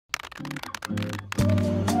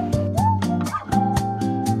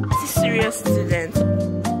serious student.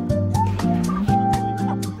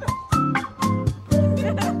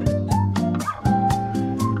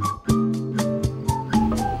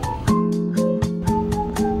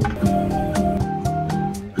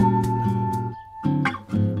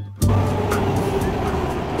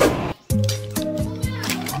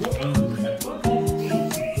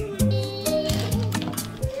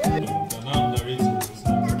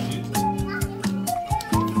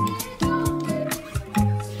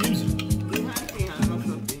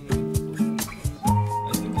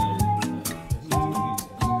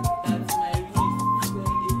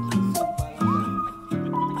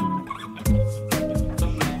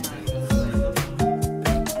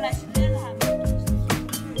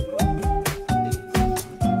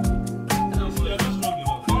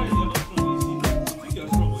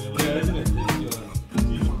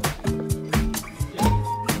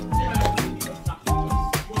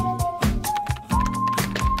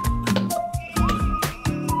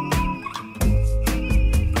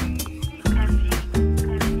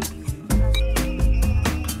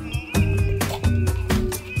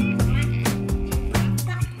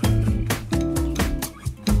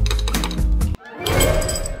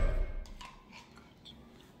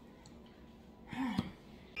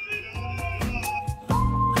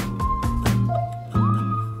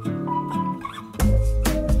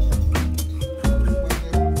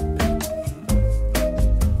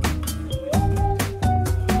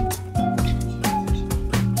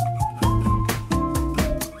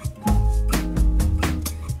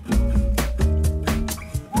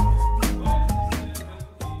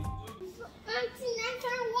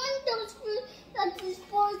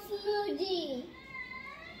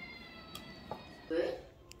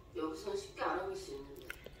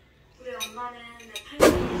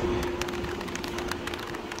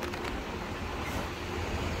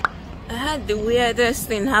 I had the weirdest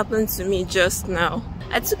thing happen to me just now.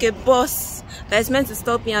 I took a bus that is meant to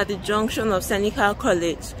stop me at the junction of Seneca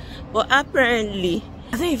College, but apparently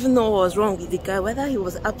I don't even know what was wrong with the guy, whether he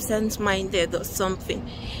was absent-minded or something.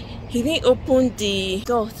 He didn't open the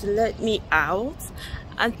door to let me out,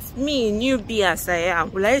 and me, newbie as I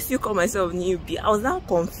am, will I still call myself newbie? I was now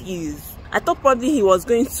confused. I thought probably he was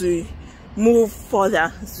going to move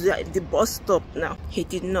further to the bus stop. Now he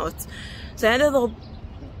did not, so I ended up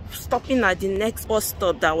stopping at the next bus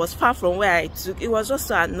stop that was far from where I took. It was just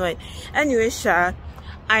so annoying. Anyway,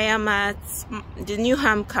 I am at the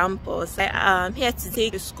Newnham Campus. I am here to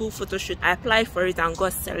take a school photo shoot. I applied for it and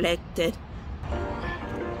got selected.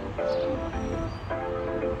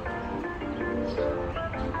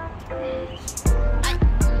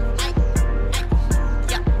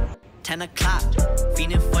 O'clock,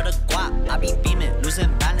 feeding for the guap. I be beaming,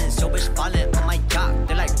 losing balance, yo bitch falling on my jock.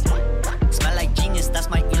 They're like, smell like genius, that's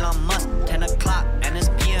my Elon Musk. 10 o'clock, and it's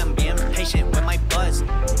PM, being patient with my buzz.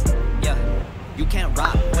 Yeah, you can't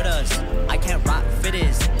rock with us, I can't rock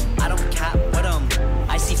fitters. I don't cap with them,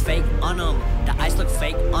 I see fake on them. The ice look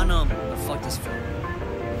fake on them, but fuck this fake.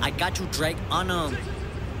 I got you Drake on them.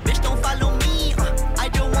 Bitch don't follow me, I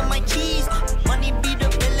don't want my keys. Money be the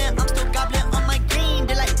villain, I'm still gobbling on my green.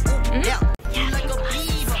 They're like, yeah, like a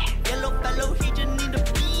beaver. Yellow fellow, he just need a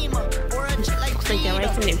beam. Or a chick like they're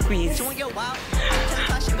writing a quiz.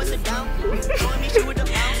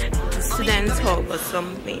 Student talk or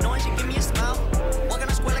something. No one should give me a smile. Walk on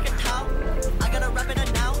a square like a towel. I gotta wrap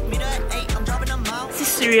it now. Meet her at 8, I'm dropping them out. This is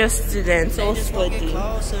serious students, all studying.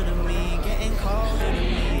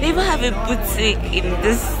 They even have a boutique in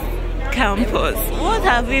this campus. What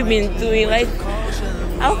have we been doing? Like,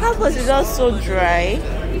 our campus is all so dry.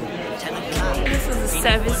 This is the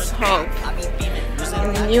service hub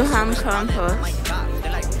in the Newnham Campus.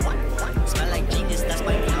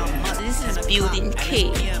 This is building K.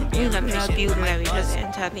 This is another building that we just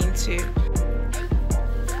entered into.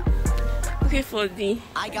 Okay, for the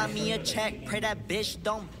I got me a check, pray that bitch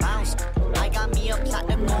don't bounce. I got me a plot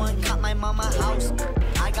to go and cut my mama house.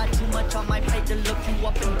 I got too much on my plate to look you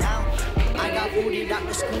up and down. I got rooted out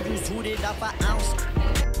the school, you zooted up an ounce.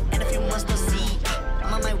 And if you must see,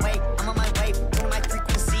 I'm on my way, bring my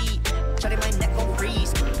frequency. Shutting my neck on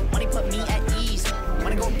freeze. Money put me at ease.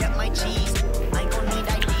 Wanna go get my cheese. I ain't gon' need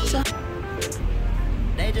ID.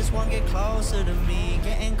 They just wanna get closer to me,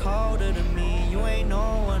 getting colder to me. You ain't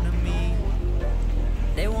no one to me.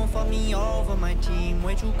 They won't fuck me over, my team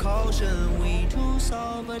way too cautious. We too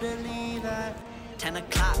sober to leave at 10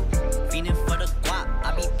 o'clock, feeding for the guap.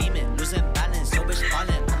 I be beaming, losing balance, yo bitch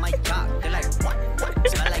falling on my jock. They're like, what?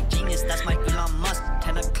 Smell like genius, that's my Elon Musk.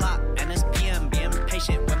 10 o'clock, and it's PM, being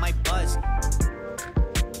patient with my buzz.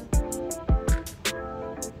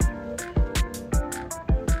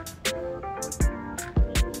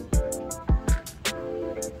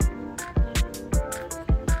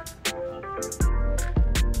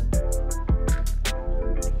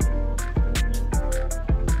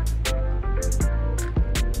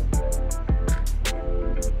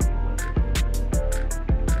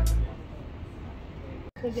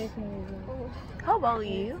 project management. How about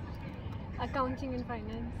you? Accounting and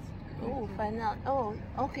finance. Oh, finance. Oh,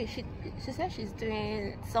 okay. She said she's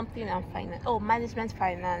doing something on finance. Oh, management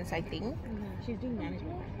finance, I think. She's doing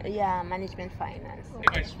management. Yeah, management finance.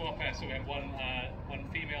 If I swap out, so we have one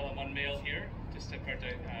female and one male here, just to put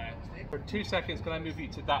out. For 2 seconds, can I move you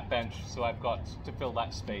to that bench so I've got to fill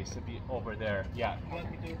that space? It'd be over there. Yeah,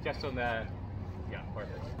 just on the. Yeah,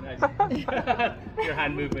 perfect. Nice. Your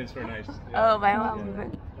hand movements were nice. Oh, my hand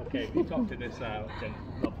movement. Okay, we talk to this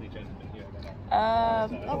lovely gentleman here.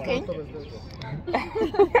 Okay.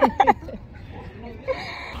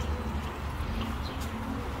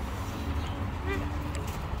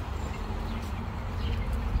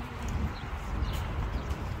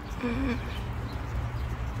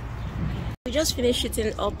 We just finished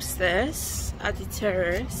shooting upstairs at the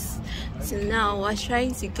terrace, so now we're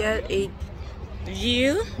trying to get a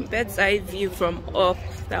view, bird's eye view from up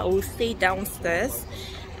that will stay downstairs,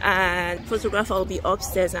 and photographer will be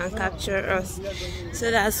upstairs and capture us.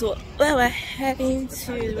 So that's where we're heading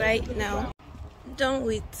to right now. Done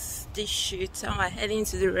with the shoot and we're heading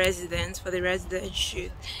to the residence for the residence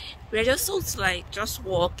shoot. We're just told to like just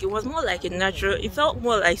walk. It was more like a natural, it felt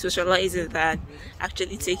more like socializing than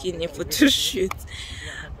actually taking a photo shoot,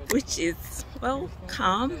 which is, well,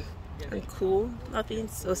 calm and cool, nothing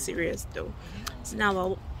so serious though. So now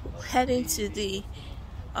we're heading to the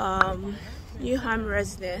Newnham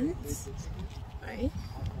residence, right?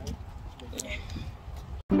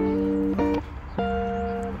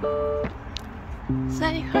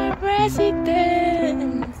 Seneca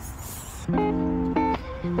residence.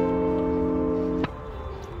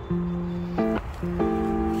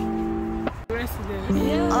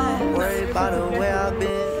 I'm worried about the way I've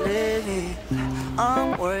been living.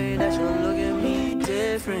 I'm worried that you'll look at me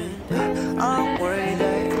different. I'm worried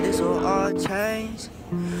that this will all change.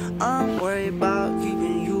 I'm worried about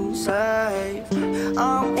keeping you safe.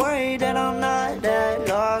 I'm worried that I'm not that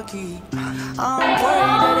lucky. I'm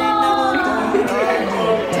worried that they never gonna love me.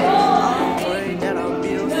 I'm worried that I'll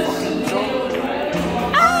be a fucking joke.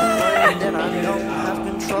 I'm worried that I don't have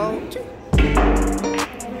control.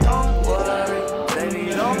 Don't worry, baby,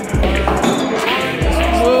 don't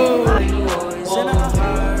worry. You always in a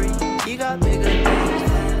hurry. You got bigger things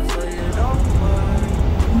planned for you, don't worry.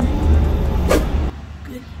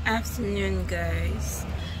 Good afternoon, guys.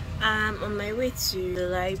 I'm on my way to the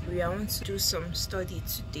library. I want to do some study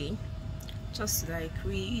today, just like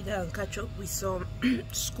read and catch up with some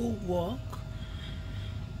school work.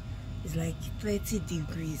 It's like 30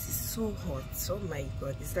 degrees. It's so hot. Oh my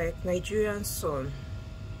god, it's like Nigerian sun.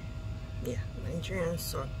 Yeah, Nigerian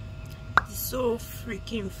sun. It's so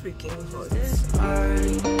freaking hot.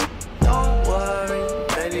 Don't worry,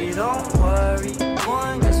 baby, don't worry. Go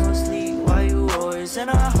and get some sleep while you always in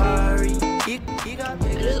a hurry. I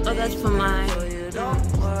just ordered for my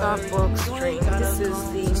Starbucks drink. This is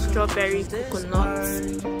the strawberry coconut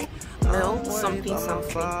milk, something.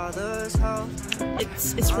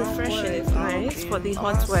 It's refreshing, it's nice for the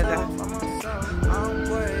hot weather.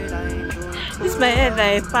 This my hair that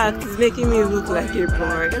I packed is making me look like a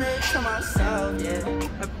bird. I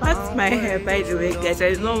packed my hair, by the way, guys. I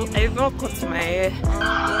did not cut my hair. I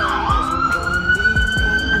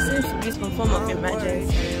seem to be some form of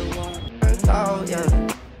emergency.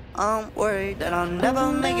 I'm worried that I'll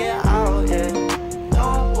never make it out, yeah.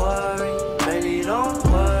 Don't worry, baby, don't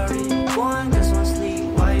worry. Go and get some sleep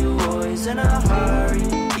while you always in a hurry.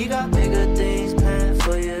 You got bigger things planned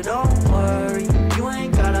for you, don't worry. You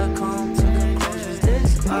ain't gotta come to conclusions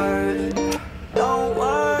this early. Don't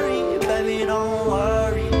worry, baby, don't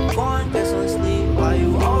worry. Go and get some sleep while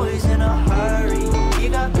you always in a hurry. You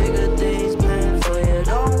got bigger things planned for you,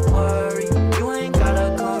 don't worry. You ain't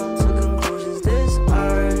gotta come to conclusions this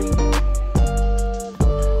early.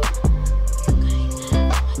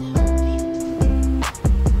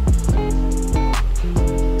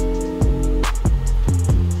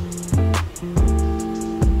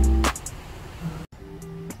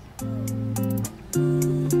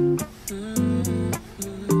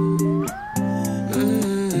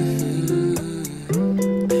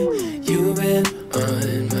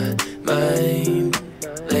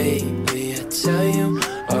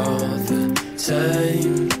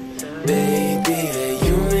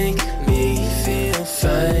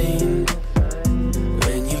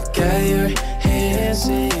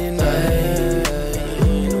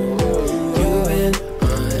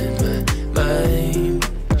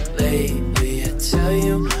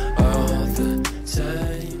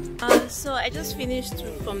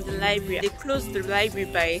 From the library. They closed the library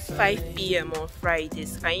by 5 p.m. on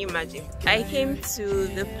Fridays. Can you imagine? I came to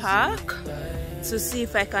the park to see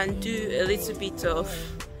if I can do a little bit of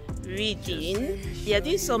reading. They are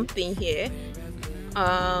doing something here.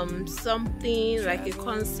 Something like a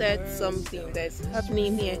concert, something that's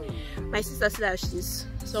happening here. My sister said that she's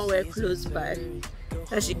somewhere close by,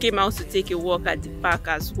 and she came out to take a walk at the park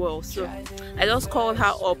as well. So I just called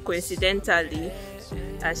her up coincidentally,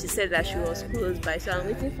 and she said that she was close by, so I'm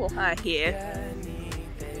waiting for her here.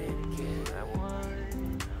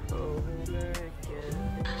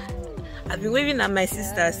 I've been waving at my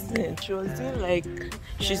sister since. She was doing like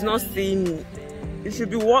she's not seeing me. She should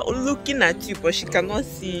be looking at you, but she cannot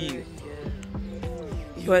see you.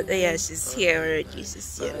 But yeah, she's here already.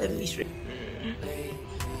 She's here. Let me show you.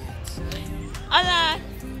 Hola!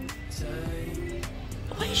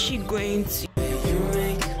 Where is she going to? You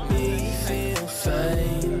make me feel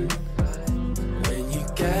fine when you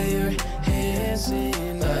got your hands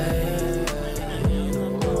in mine.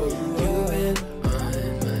 You've been on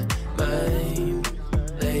my mind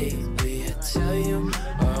lately. I tell you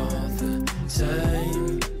all the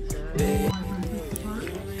time, baby.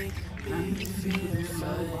 You make me feel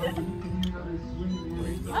fine.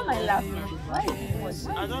 Why am I laughing? Why?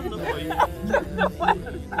 I don't know why.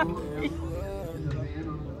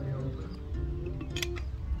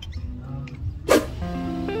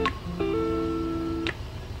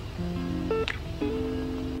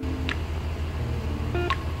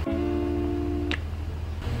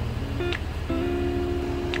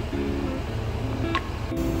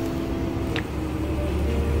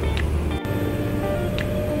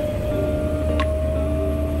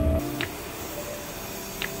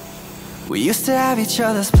 We used to have each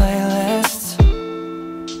other's playlists.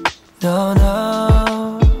 No,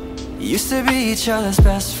 no. Used to be each other's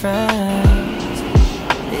best friends.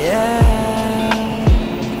 Yeah.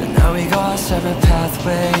 And now we go our separate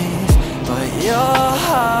pathways, but your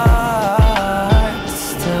heart's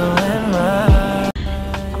still in mine.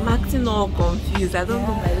 I'm acting all confused. I don't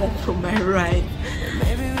know my left from my right.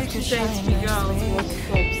 Maybe we I'm could trying to figure out what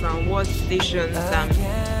stops and what stations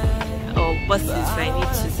or buses I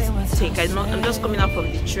need to take. I'm just coming out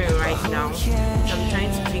from the train right now. I'm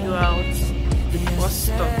trying to figure out the bus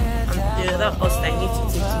stop and the other bus I need to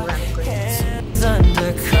take to where I'm going to.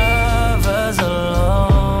 Under covers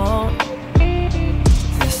alone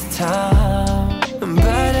this time,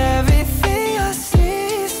 but everything I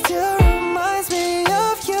see still reminds me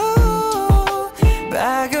of you.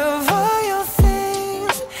 Bag of all your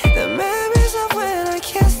things, the memories of when I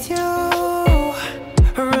kissed you.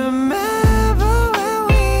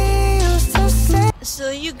 So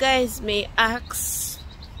you guys may ask,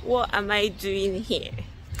 what am I doing here?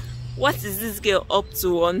 What is this girl up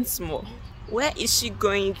to once more? Where is she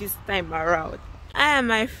going this time around? I and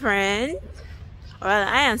my friend, well,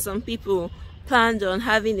 I and some people planned on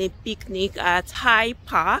having a picnic at High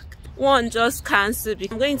Park. One just cancelled.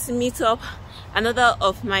 I'm going to meet up another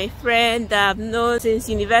of my friends that I've known since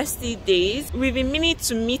university days. We've been meaning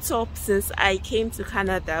to meet up since I came to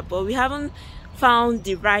Canada, but we haven't found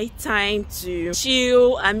the right time to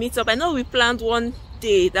chill and meet up. I know we planned one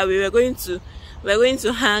day that we were going to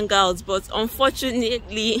hang out, but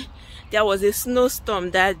unfortunately there was a snowstorm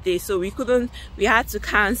that day, so we had to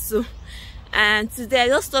cancel. And today I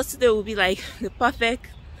just thought today would be like the perfect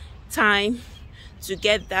time to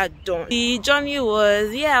get that done. The journey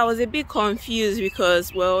was, I was a bit confused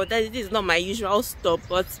because, well, this is not my usual stop,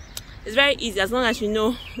 but it's very easy as long as you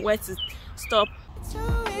know where to stop.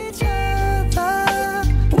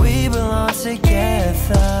 We belong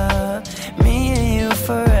together, me and you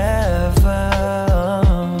forever.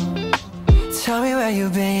 Tell me where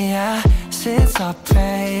you've been, yeah, since our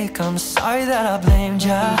break. I'm sorry that I blamed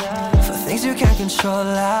ya for things you can't control.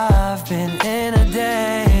 I've been in a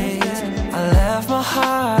daze. I left my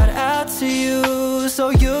heart out to you so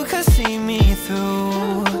you could see me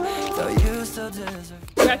through, though you still deserve.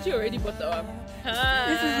 We actually already bought our.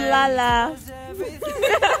 This is Lala.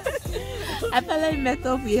 I finally met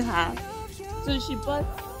up with her. So she bought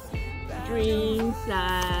drinks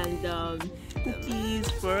and cookies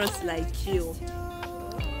for us, like chill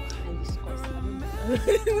and discussing.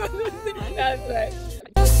 That's right.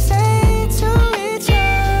 Say to each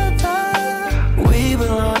other, we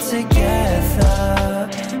belong together,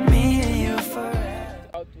 me and you forever.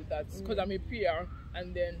 I'll do that because I'm a PR,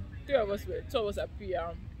 and then two of us are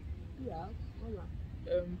PR. Yeah,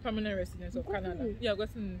 Permanent residents of Canada. Yeah, I've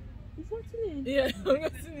gotten. exactly. Yeah, I've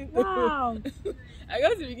gotten it. Wow. I got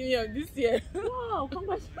to the beginning of this year. Wow,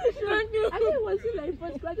 congratulations. Thank you. I think it was you like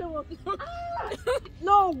first graduate work.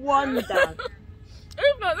 No wonder.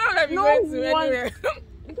 If not, that would have been No going to one- anywhere.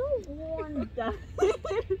 No wonder.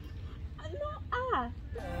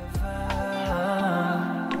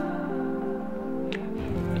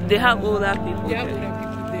 They have older people. They have there. older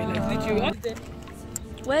people there, like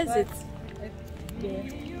Where is it? There.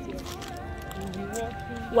 We'll be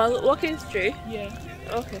walking. While walking straight? Yeah.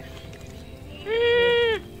 Okay.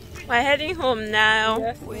 We're heading home now.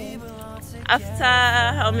 Yes. After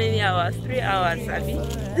how many hours? 3 hours, Abby.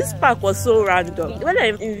 This park was so random. When I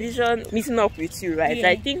envision meeting up with you, right? Yeah.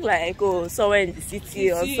 I think like go somewhere in the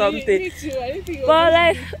city or See, something. me too. I didn't think it But was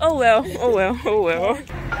like, oh well.